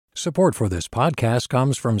Support for this podcast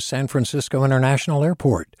comes from San Francisco International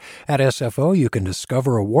Airport. At SFO, you can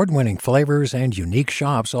discover award-winning flavors and unique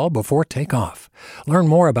shops all before takeoff. Learn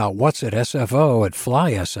more about what's at SFO at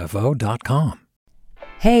flysfo.com.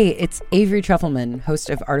 Hey, it's Avery Trufelman,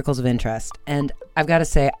 host of Articles of Interest, and I've got to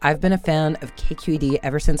say, I've been a fan of KQED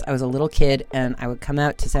ever since I was a little kid, and I would come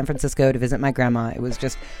out to San Francisco to visit my grandma. It was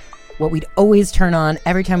just what we'd always turn on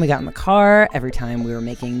every time we got in the car, every time we were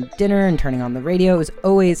making dinner and turning on the radio. It was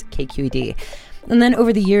always KQED. And then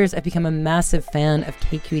over the years, I've become a massive fan of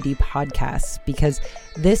KQED podcasts because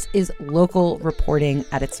this is local reporting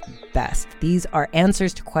at its best. These are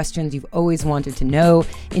answers to questions you've always wanted to know,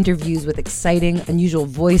 interviews with exciting, unusual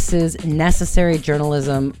voices, necessary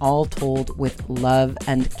journalism, all told with love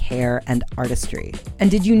and care and artistry. And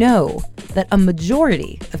did you know that a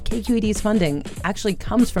majority of KQED's funding actually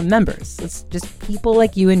comes from members? It's just people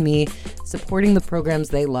like you and me supporting the programs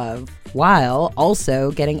they love, while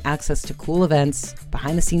also getting access to cool events,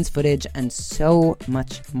 behind-the-scenes footage, and so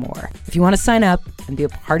much more. If you want to sign up and be a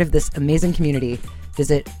part of this amazing community,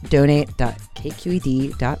 visit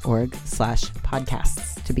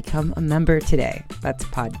donate.kqed.org/podcasts to become a member today. That's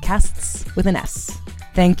podcasts with an S.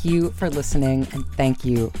 Thank you for listening, and thank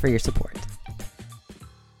you for your support.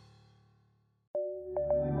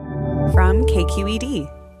 From KQED.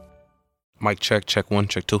 Mic check, check 1,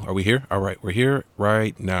 check 2. Are we here? All right, we're here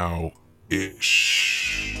right now.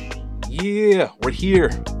 Ish. Yeah, we're here.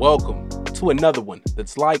 Welcome to another one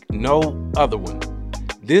that's like no other one.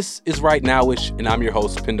 This is Right Now-ish, and I'm your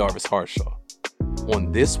host, Pendarvis Harshaw.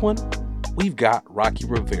 On this one, we've got Rocky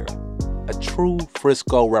Rivera, a true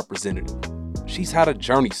Frisco representative. She's had a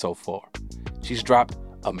journey so far. She's dropped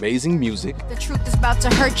amazing music. The truth is about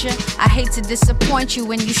to hurt you. I hate to disappoint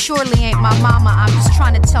you, and you surely ain't my mama. I'm just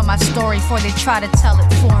trying to tell my story before they try to tell it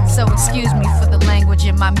for me. So excuse me for the language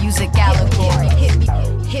in my music allegory.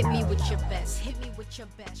 Hit me with your best. Hit me with your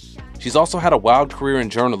best. She's also had a wild career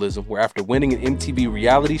in journalism, where after winning an MTV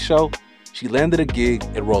reality show, she landed a gig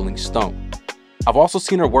at Rolling Stone. I've also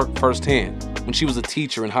seen her work firsthand when she was a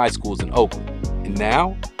teacher in high schools in Oakland. And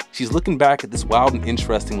now, she's looking back at this wild and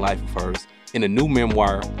interesting life of hers in a new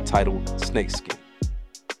memoir titled Snakeskin.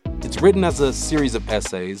 It's written as a series of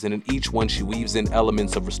essays, and in each one she weaves in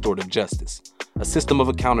elements of restorative justice, a system of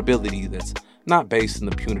accountability that's not based in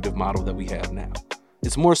the punitive model that we have now.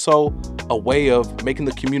 It's more so a way of making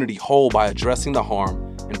the community whole by addressing the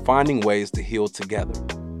harm and finding ways to heal together.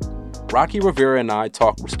 Rocky Rivera and I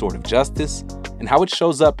talk restorative justice and how it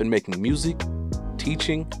shows up in making music,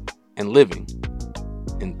 teaching, and living.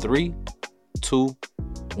 In 3, 2,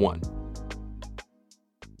 1.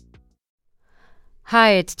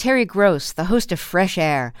 Hi, it's Terry Gross, the host of Fresh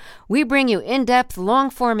Air. We bring you in-depth,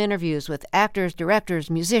 long-form interviews with actors, directors,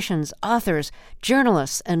 musicians, authors,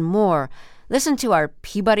 journalists, and more. Listen to our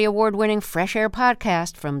Peabody Award-winning Fresh Air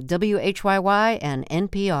podcast from WHYY and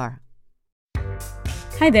NPR.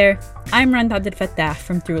 Hi there, I'm Rand Abdel Fattah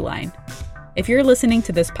from Throughline. If you're listening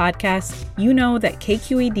to this podcast, you know that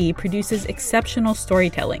KQED produces exceptional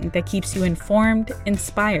storytelling that keeps you informed,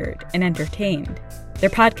 inspired, and entertained. Their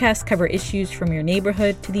podcasts cover issues from your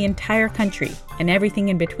neighborhood to the entire country and everything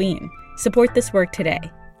in between. Support this work today.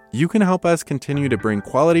 You can help us continue to bring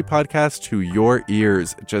quality podcasts to your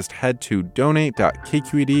ears. Just head to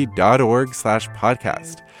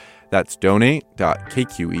donate.kqed.org/podcast. That's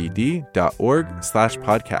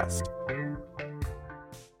donate.kqed.org/podcast.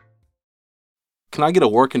 Can I get a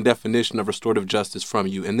working definition of restorative justice from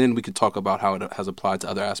you? And then we could talk about how it has applied to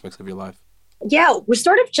other aspects of your life. Yeah,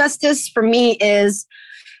 restorative justice for me is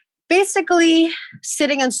basically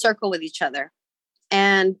sitting in circle with each other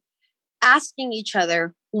and asking each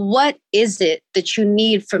other, what is it that you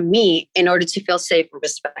need from me in order to feel safe and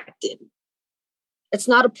respected? It's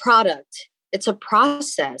not a product. It's a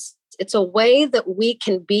process. It's a way that we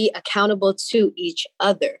can be accountable to each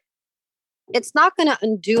other. It's not going to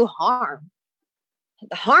undo harm.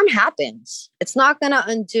 The harm happens. It's not going to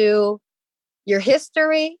undo your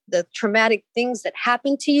history, the traumatic things that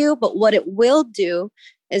happened to you, but what it will do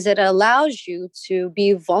is it allows you to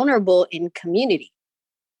be vulnerable in community.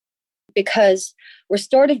 Because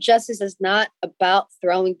restorative justice is not about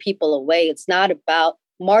throwing people away. It's not about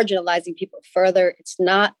marginalizing people further. It's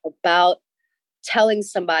not about telling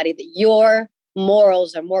somebody that your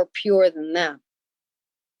morals are more pure than them.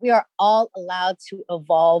 We are all allowed to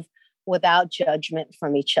evolve without judgment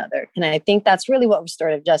from each other. And I think that's really what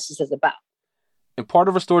restorative justice is about. And part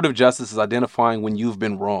of restorative justice is identifying when you've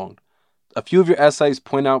been wronged. A few of your essays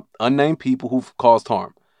point out unnamed people who've caused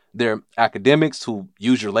harm. They're academics who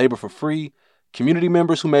use your labor for free, community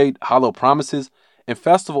members who made hollow promises, and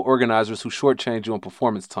festival organizers who shortchange you on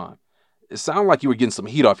performance time. It sounded like you were getting some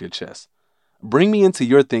heat off your chest. Bring me into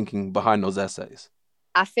your thinking behind those essays.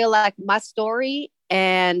 I feel like my story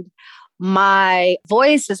and my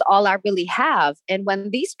voice is all I really have. And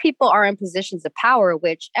when these people are in positions of power,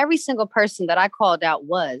 which every single person that I called out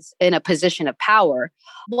was in a position of power,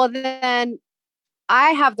 well, then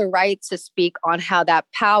I have the right to speak on how that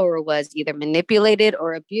power was either manipulated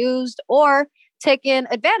or abused or taken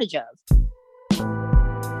advantage of.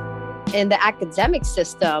 In the academic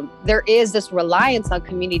system, there is this reliance on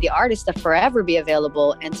community artists to forever be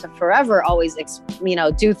available and to forever always,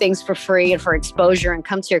 do things for free and for exposure and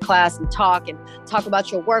come to your class and talk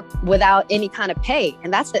about your work without any kind of pay.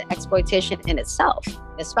 And that's an exploitation in itself,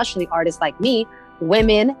 especially artists like me,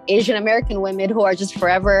 women, Asian American women who are just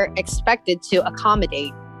forever expected to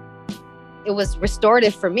accommodate. It was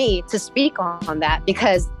restorative for me to speak on that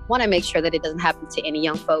because I want to make sure that it doesn't happen to any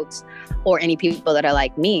young folks or any people that are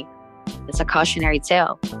like me. It's a cautionary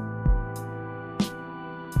tale.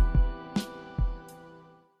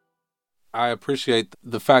 I appreciate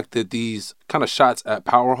the fact that these kind of shots at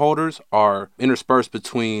power holders are interspersed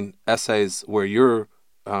between essays where you're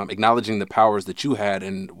acknowledging the powers that you had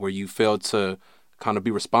and where you failed to kind of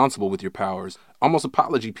be responsible with your powers. Almost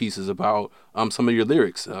apology pieces about some of your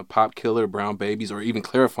lyrics, Pop Killer, Brown Babies, or even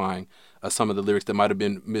clarifying some of the lyrics that might have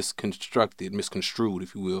been misconstrued,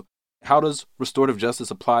 if you will. How does restorative justice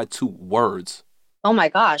apply to words? Oh my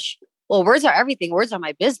gosh. Well, words are everything. Words are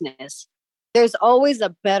my business. There's always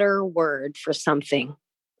a better word for something.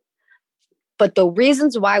 But the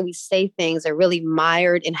reasons why we say things are really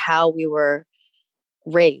mired in how we were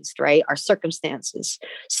raised, right? Our circumstances.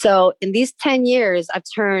 So in these 10 years, I've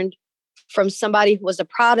turned from somebody who was a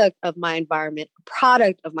product of my environment, a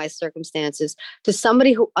product of my circumstances, to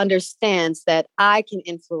somebody who understands that I can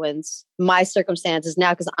influence my circumstances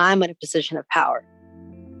now because I'm in a position of power.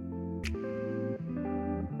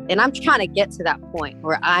 And I'm trying to get to that point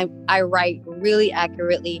where I write really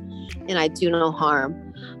accurately and I do no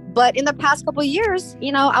harm. But in the past couple of years,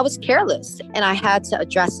 I was careless and I had to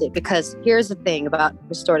address it because here's the thing about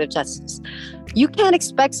restorative justice. You can't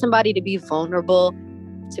expect somebody to be vulnerable,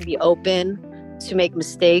 to be open, to make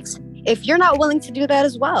mistakes, if you're not willing to do that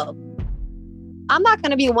as well. I'm not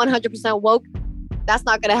going to be 100% woke. That's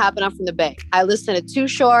not going to happen. I'm from the Bay. I listen to Too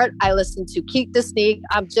Short. I listen to Keep the Sneak.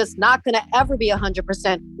 I'm just not going to ever be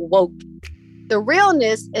 100% woke. The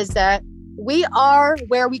realness is that we are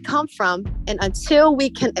where we come from. And until we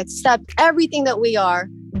can accept everything that we are,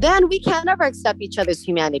 then we can never accept each other's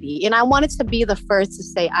humanity. And I wanted to be the first to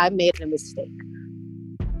say I made a mistake.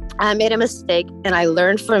 I made a mistake and I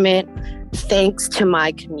learned from it thanks to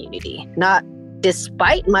my community, not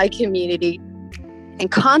despite my community.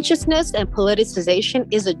 And consciousness and politicization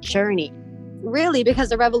is a journey, really, because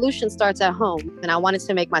the revolution starts at home. And I wanted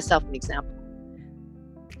to make myself an example.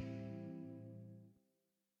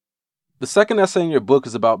 The second essay in your book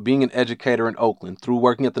is about being an educator in Oakland through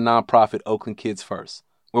working at the nonprofit Oakland Kids First,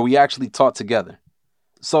 where we actually taught together.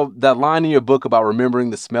 So that line in your book about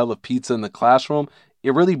remembering the smell of pizza in the classroom,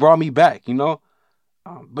 it really brought me back,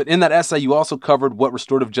 But in that essay, you also covered what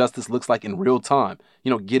restorative justice looks like in real time.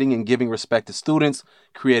 Getting and giving respect to students,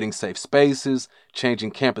 creating safe spaces, changing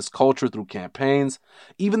campus culture through campaigns,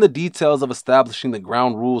 even the details of establishing the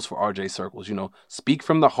ground rules for RJ circles. Speak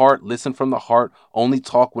from the heart, listen from the heart, only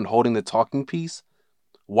talk when holding the talking piece.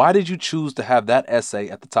 Why did you choose to have that essay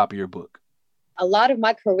at the top of your book? A lot of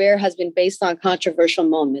my career has been based on controversial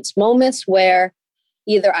moments where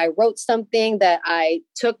either I wrote something that I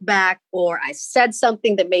took back or I said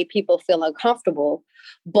something that made people feel uncomfortable.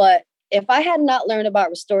 But if I had not learned about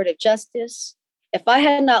restorative justice, if I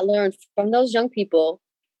had not learned from those young people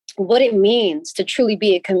what it means to truly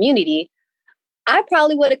be a community, I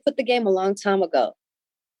probably would have quit the game a long time ago.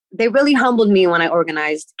 They really humbled me when I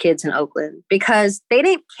organized kids in Oakland because they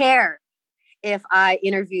didn't care if I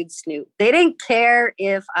interviewed Snoop. They didn't care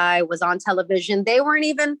if I was on television. They weren't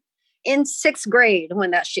even in 6th grade when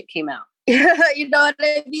that shit came out. You know what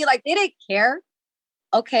I mean? Like, they didn't care.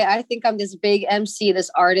 Okay, I think I'm this big MC, this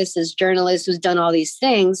artist, this journalist who's done all these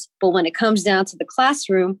things. But when it comes down to the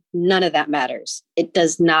classroom, none of that matters. It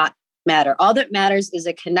does not matter. All that matters is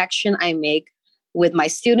a connection I make with my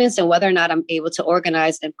students and whether or not I'm able to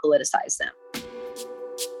organize and politicize them.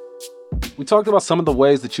 We talked about some of the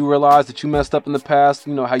ways that you realized that you messed up in the past,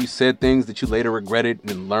 how you said things that you later regretted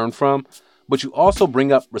and learned from. But you also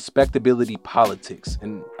bring up respectability politics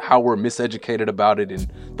and how we're miseducated about it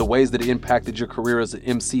and the ways that it impacted your career as an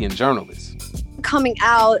MC and journalist. Coming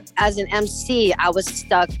out as an MC, I was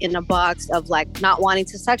stuck in a box of not wanting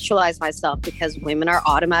to sexualize myself because women are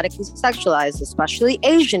automatically sexualized, especially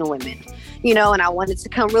Asian women, and I wanted to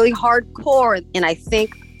come really hardcore. And I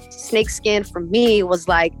think snakeskin for me was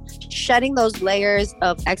like shedding those layers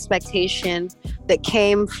of expectation that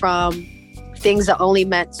came from things that only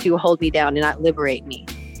meant to hold me down and not liberate me.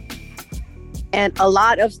 And a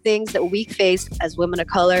lot of things that we face as women of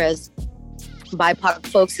color, as BIPOC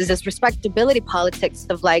folks, is this respectability politics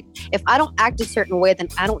of like, if I don't act a certain way, then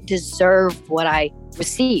I don't deserve what I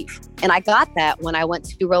receive. And I got that when I went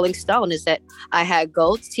to Rolling Stone, is that I had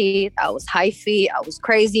gold teeth, I was hyphy, I was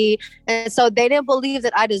crazy. And so they didn't believe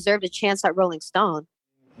that I deserved a chance at Rolling Stone.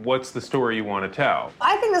 What's the story you want to tell?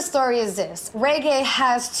 I think the story is this. Reggae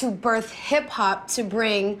has to birth hip-hop to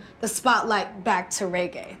bring the spotlight back to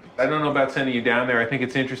reggae. I don't know about sending you down there. I think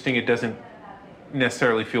it's interesting. It doesn't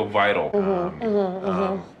necessarily feel vital.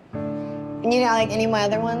 And you know, like any of my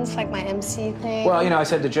other ones, like my MC thing? Well, I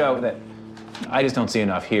said to Joe that I just don't see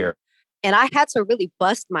enough here. And I had to really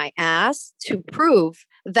bust my ass to prove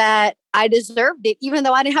that I deserved it, even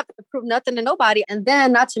though I didn't have to prove nothing to nobody. And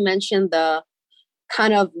then not to mention the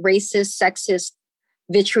kind of racist, sexist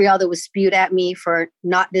vitriol that was spewed at me for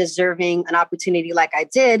not deserving an opportunity like I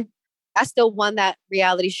did. I still won that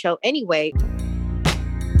reality show anyway.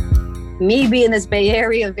 Me being this Bay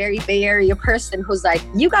Area, very Bay Area person who's like,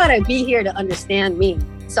 you gotta be here to understand me.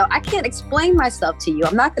 So I can't explain myself to you.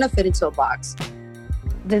 I'm not gonna fit into a box.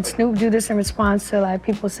 Did Snoop do this in response to like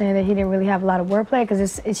people saying that he didn't really have a lot of wordplay?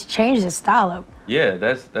 Because it's changed his style up. Yeah,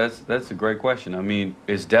 that's a great question. I mean,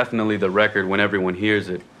 it's definitely the record when everyone hears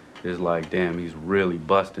it is like, damn, he's really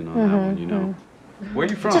busting on that one, you know. Where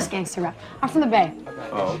you from? Just gangster rap. I'm from the Bay.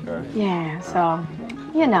 Oh, okay. Yeah, so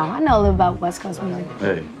I know a little about West Coast music.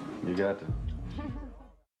 Hey, you got to.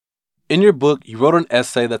 In your book, you wrote an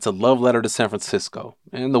essay that's a love letter to San Francisco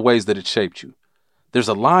and the ways that it shaped you. There's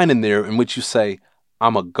a line in there in which you say,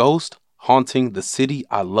 I'm a ghost haunting the city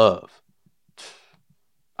I love.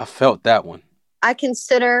 I felt that one. I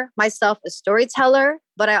consider myself a storyteller,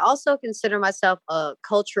 but I also consider myself a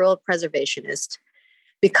cultural preservationist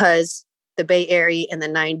because the Bay Area in the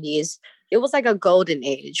 90s, it was like a golden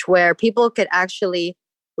age where people could actually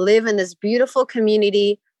live in this beautiful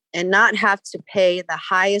community and not have to pay the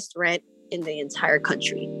highest rent in the entire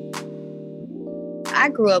country. I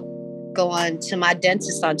grew up going to my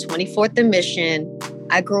dentist on 24th and Mission.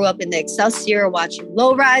 I grew up in the Excelsior watching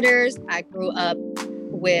lowriders. I grew up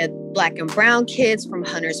with Black and brown kids from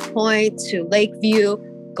Hunters Point to Lakeview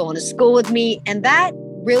going to school with me. And that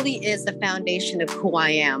really is the foundation of who I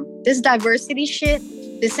am. This diversity shit,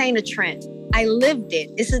 this ain't a trend. I lived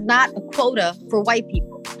it. This is not a quota for white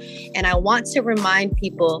people. And I want to remind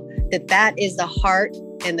people that that is the heart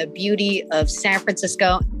and the beauty of San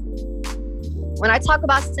Francisco. When I talk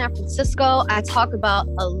about San Francisco, I talk about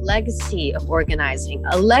a legacy of organizing,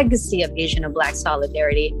 a legacy of Asian and Black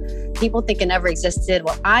solidarity. People think it never existed.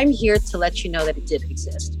 Well, I'm here to let you know that it did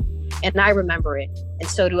exist. And I remember it. And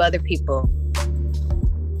so do other people.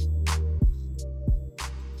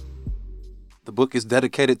 The book is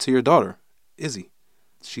dedicated to your daughter, Izzy.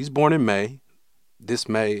 She's born in May. This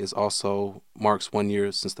May is also marks 1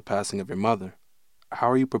 year since the passing of your mother. How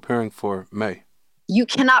are you preparing for May? You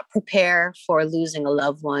cannot prepare for losing a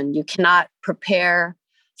loved one. You cannot prepare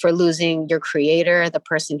for losing your creator, the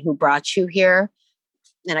person who brought you here.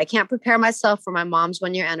 And I can't prepare myself for my mom's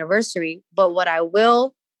 1 year anniversary. But what I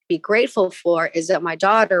will be grateful for is that my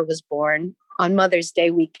daughter was born on Mother's Day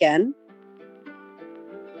weekend.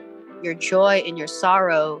 Your joy and your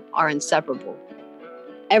sorrow are inseparable.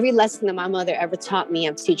 Every lesson that my mother ever taught me,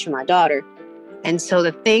 I'm teaching my daughter. And so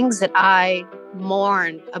the things that I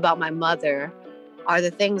mourn about my mother are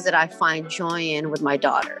the things that I find joy in with my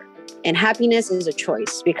daughter. And happiness is a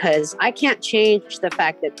choice because I can't change the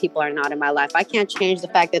fact that people are not in my life. I can't change the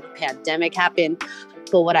fact that the pandemic happened.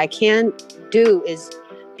 But what I can do is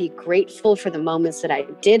be grateful for the moments that I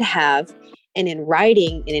did have. And in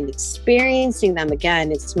writing and in experiencing them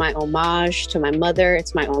again, it's my homage to my mother.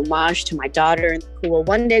 It's my homage to my daughter who will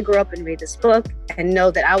one day grow up and read this book and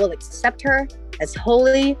know that I will accept her as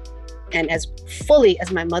wholly and as fully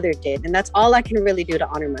as my mother did. And that's all I can really do to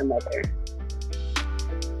honor my mother.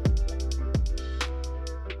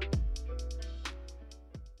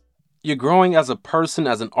 You're growing as a person,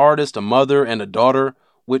 as an artist, a mother, and a daughter,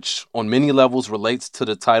 which on many levels relates to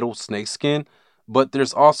the title Snakeskin. But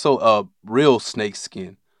there's also a real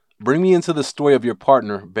snakeskin. Bring me into the story of your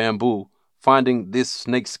partner, Bamboo, finding this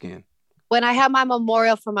snakeskin. When I had my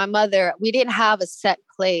memorial for my mother, we didn't have a set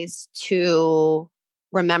place to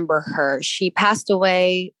remember her. She passed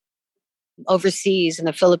away overseas in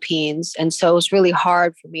the Philippines. And so it was really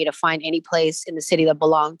hard for me to find any place in the city that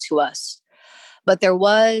belonged to us. But there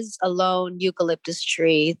was a lone eucalyptus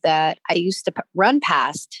tree that I used to run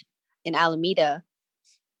past in Alameda.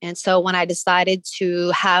 And so when I decided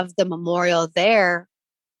to have the memorial there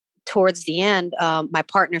towards the end, my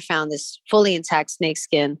partner found this fully intact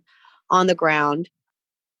snakeskin on the ground,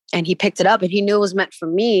 and he picked it up and he knew it was meant for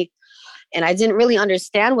me. And I didn't really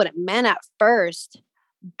understand what it meant at first.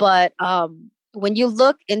 But when you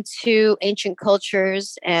look into ancient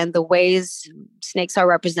cultures and the ways snakes are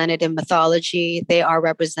represented in mythology, they are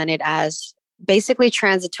represented as basically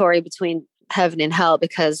transitory between heaven and hell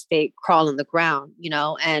because they crawl on the ground,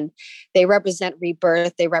 and they represent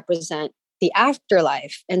rebirth. They represent the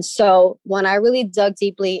afterlife. And so when I really dug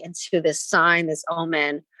deeply into this sign, this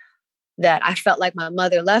omen that I felt like my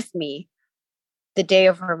mother left me the day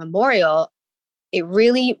of her memorial, it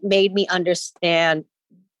really made me understand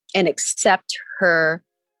and accept her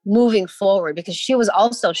moving forward because she was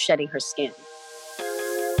also shedding her skin.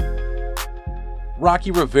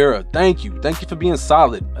 Rocky Rivera, thank you. Thank you for being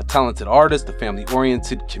solid, a talented artist, a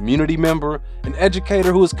family-oriented community member, an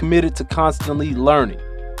educator who is committed to constantly learning,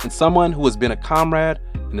 and someone who has been a comrade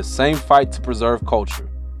in the same fight to preserve culture.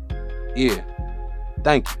 Yeah,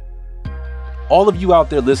 thank you. All of you out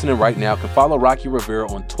there listening right now can follow Rocky Rivera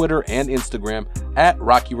on Twitter and Instagram at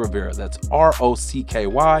Rocky Rivera. That's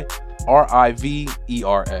ROCKYRIVERA.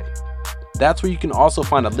 That's where you can also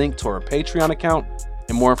find a link to her Patreon account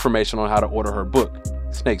and more information on how to order her book,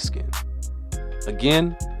 Snakeskin.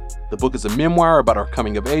 Again, the book is a memoir about her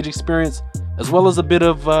coming-of-age experience, as well as a bit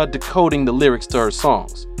of decoding the lyrics to her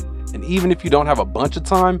songs. And even if you don't have a bunch of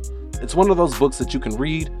time, it's one of those books that you can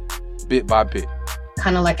read bit by bit.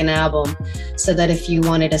 Kind of like an album, so that if you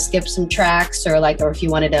wanted to skip some tracks or if you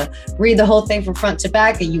wanted to read the whole thing from front to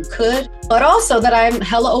back, that you could. But also that I'm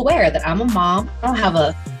hella aware that I'm a mom. I don't have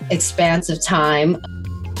a expansive time.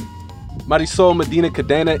 Marisol Medina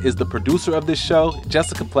Cadena is the producer of this show.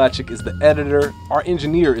 Jessica Platchik is the editor. Our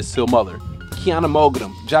engineer is Sil Muller. Kiana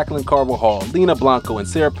Mogadam, Jacqueline Carvajal, Lena Blanco, and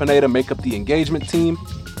Sarah Pineda make up the engagement team.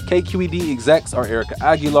 KQED execs are Erica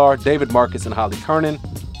Aguilar, David Marcus, and Holly Kernan.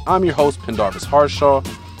 I'm your host, Pendarvis Harshaw.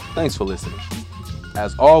 Thanks for listening.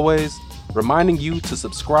 As always, reminding you to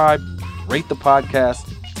subscribe, rate the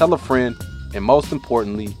podcast, tell a friend, and most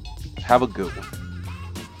importantly, have a good one.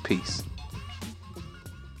 Peace.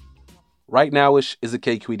 Right Nowish is a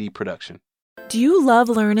KQED production. Do you love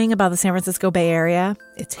learning about the San Francisco Bay Area?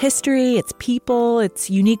 Its history, its people, its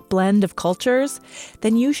unique blend of cultures?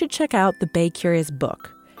 Then you should check out the Bay Curious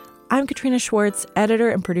book. I'm Katrina Schwartz, editor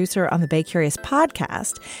and producer on the Bay Curious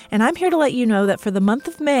podcast, and I'm here to let you know that for the month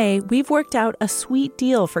of May, we've worked out a sweet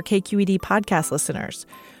deal for KQED podcast listeners.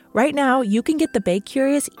 Right now, you can get the Bay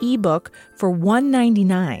Curious ebook for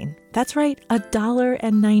 $1.99. That's right,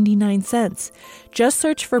 $1.99. Just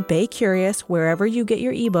search for Bay Curious wherever you get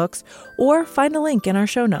your ebooks, or find a link in our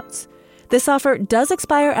show notes. This offer does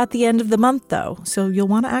expire at the end of the month, though, so you'll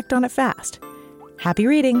want to act on it fast. Happy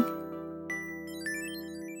reading!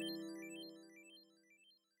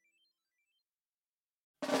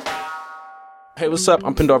 Hey, what's up?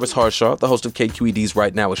 I'm Pendarvis Harshaw, the host of KQED's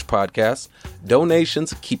Right Nowish podcast.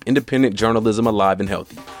 Donations keep independent journalism alive and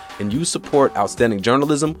healthy, and you support outstanding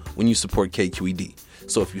journalism when you support KQED.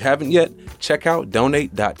 So if you haven't yet, check out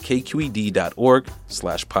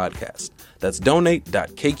donate.kqed.org/podcast. That's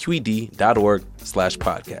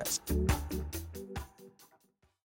donate.kqed.org/podcast.